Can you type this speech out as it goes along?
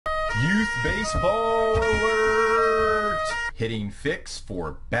Youth baseball alert! Hitting fix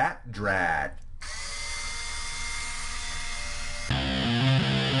for bat drag.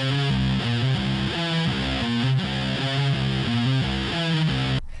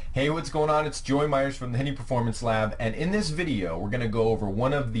 Hey, what's going on? It's Joey Myers from the Hitting Performance Lab, and in this video we're going to go over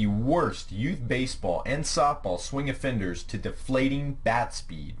one of the worst youth baseball and softball swing offenders to deflating bat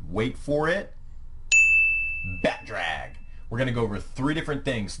speed. Wait for it. Bat drag. We're going to go over three different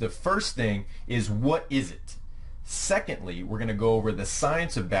things. The first thing is, what is it? Secondly, we're going to go over the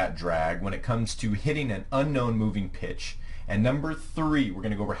science of bat drag when it comes to hitting an unknown moving pitch. And number three, we're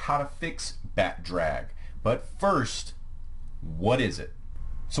going to go over how to fix bat drag. But first, what is it?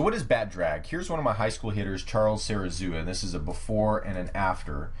 So what is bat drag? Here's one of my high school hitters, Charles Sarazua, and this is a before and an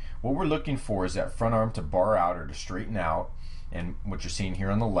after. What we're looking for is that front arm to bar out or to straighten out, and what you're seeing here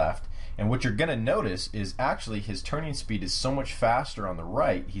on the left. And what you're going to notice is actually his turning speed is so much faster on the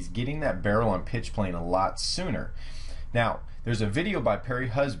right. He's getting that barrel on pitch plane a lot sooner. Now, there's a video by Perry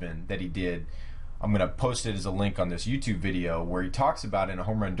Husband that he did. I'm going to post it as a link on this YouTube video where he talks about in a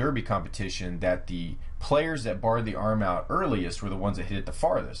home run derby competition that the players that barred the arm out earliest were the ones that hit it the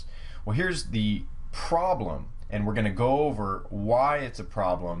farthest. Well, here's the problem, and we're going to go over why it's a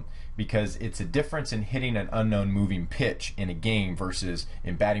problem, because it's a difference in hitting an unknown moving pitch in a game versus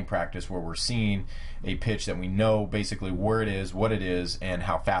in batting practice, where we're seeing a pitch that we know basically where it is, what it is, and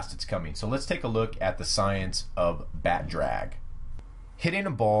how fast it's coming. So let's take a look at the science of bat drag. Hitting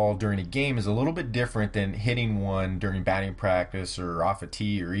a ball during a game is a little bit different than hitting one during batting practice or off a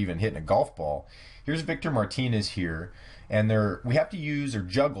tee or even hitting a golf ball. Here's Victor Martinez here, and we have to use or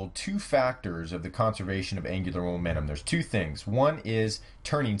juggle two factors of the conservation of angular momentum. There's two things. One is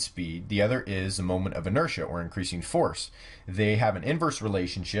turning speed. The other is the moment of inertia or increasing force. They have an inverse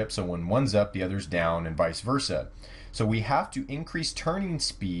relationship, so when one's up, the other's down, and vice versa. So we have to increase turning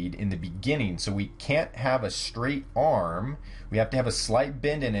speed in the beginning, so we can't have a straight arm. We have to have a slight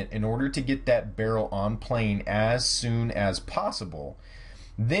bend in it in order to get that barrel on plane as soon as possible.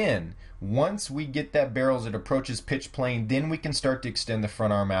 Then, once we get that barrel as it approaches pitch plane, then we can start to extend the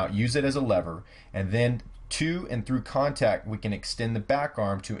front arm out, use it as a lever, and then to and through contact, we can extend the back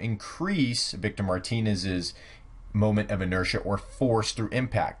arm to increase Victor Martinez's moment of inertia or force through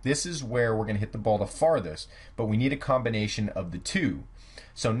impact. This is where we're going to hit the ball the farthest, but we need a combination of the two.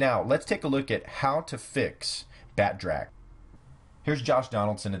 So now let's take a look at how to fix bat drag. Here's Josh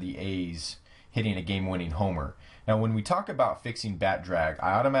Donaldson of the A's hitting a game-winning homer. Now when we talk about fixing bat drag,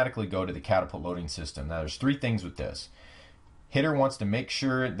 I automatically go to the catapult loading system. Now there's three things with this. Hitter wants to make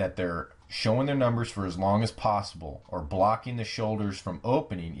sure that they're showing their numbers for as long as possible, or blocking the shoulders from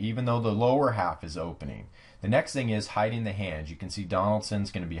opening even though the lower half is opening. The next thing is hiding the hands. You can see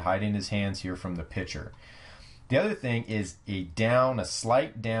Donaldson's going to be hiding his hands here from the pitcher. The other thing is a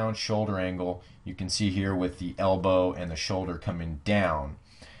slight down shoulder angle. You can see here with the elbow and the shoulder coming down.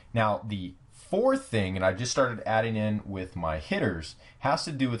 Now the fourth thing, and I just started adding in with my hitters, has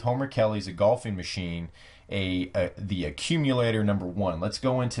to do with Homer Kelly's A Golfing Machine, the accumulator number 1. Let's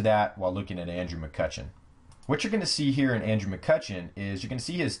go into that while looking at Andrew McCutchen. What you're going to see here in Andrew McCutchen is you're going to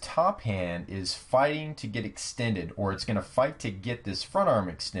see his top hand is fighting to get extended, or it's going to fight to get this front arm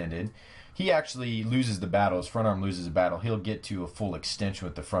extended. He actually loses the battle. His front arm loses the battle. He'll get to a full extension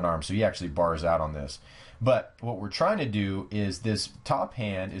with the front arm, so he actually bars out on this. But what we're trying to do is this top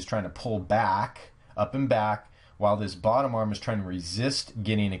hand is trying to pull back, up and back, while this bottom arm is trying to resist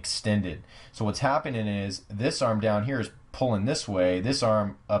getting extended. So what's happening is this arm down here is pulling this way. This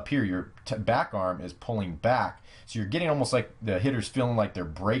arm up here, your back arm, is pulling back. So you're getting almost like the hitter's feeling like they're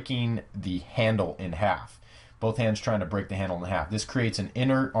breaking the handle in half. Both hands trying to break the handle in half. This creates an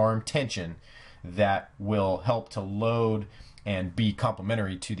inner arm tension that will help to load and be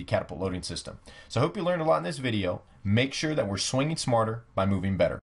complementary to the catapult loading system. So I hope you learned a lot in this video. Make sure that we're swinging smarter by moving better.